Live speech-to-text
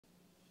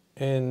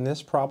In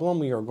this problem,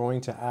 we are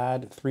going to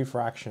add three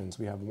fractions.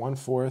 We have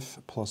 1/4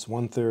 plus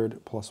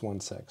 1/3 plus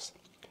 1/6.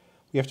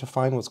 We have to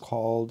find what's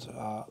called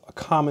a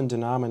common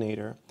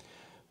denominator.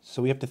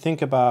 So we have to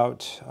think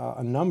about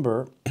a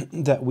number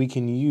that we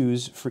can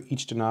use for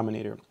each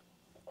denominator.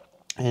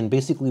 And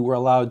basically, we're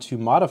allowed to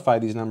modify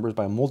these numbers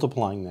by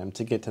multiplying them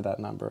to get to that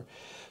number.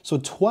 So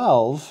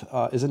 12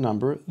 is a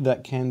number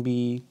that can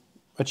be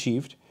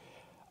achieved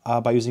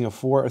by using a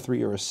 4, a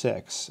 3, or a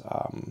 6.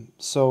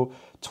 So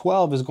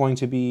 12 is going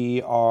to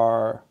be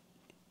our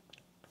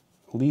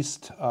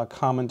least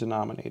common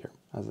denominator,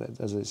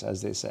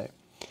 as they say.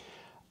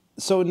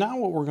 So now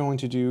what we're going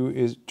to do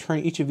is turn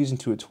each of these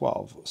into a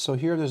 12. So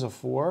here there's a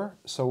 4,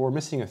 so we're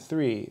missing a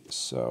 3.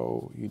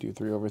 So you do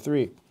 3 over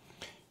 3.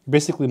 You're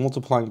basically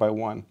multiplying by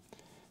 1.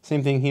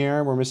 Same thing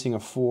here, we're missing a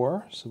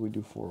 4, so we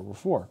do 4 over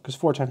 4, because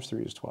 4 times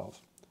 3 is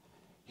 12.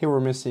 Here we're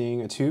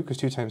missing a 2, because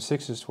 2 times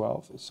 6 is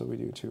 12, so we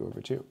do 2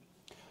 over 2.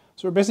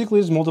 So we're basically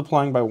just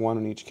multiplying by 1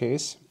 in each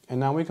case, and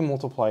now we can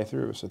multiply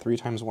through. So 3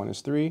 times 1 is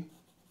 3,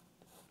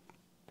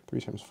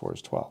 3 times 4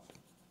 is 12.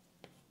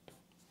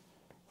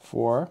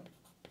 4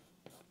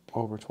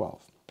 over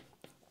 12.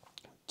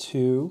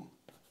 2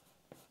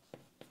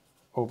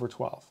 over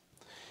 12.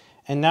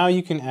 And now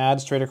you can add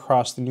straight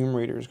across the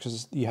numerators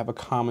because you have a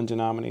common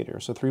denominator.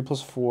 So 3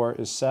 plus 4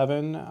 is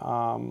 7,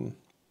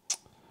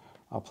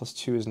 plus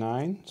 2 is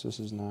 9, so this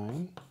is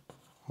 9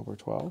 over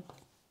 12.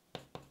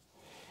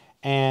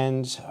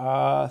 And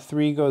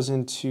 3 goes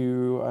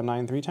into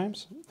 9 3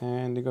 times,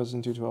 and it goes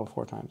into 12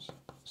 4 times.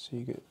 So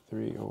you get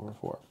 3 over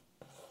 4.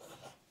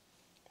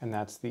 And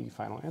that's the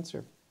final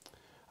answer.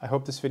 I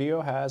hope this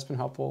video has been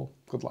helpful.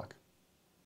 Good luck.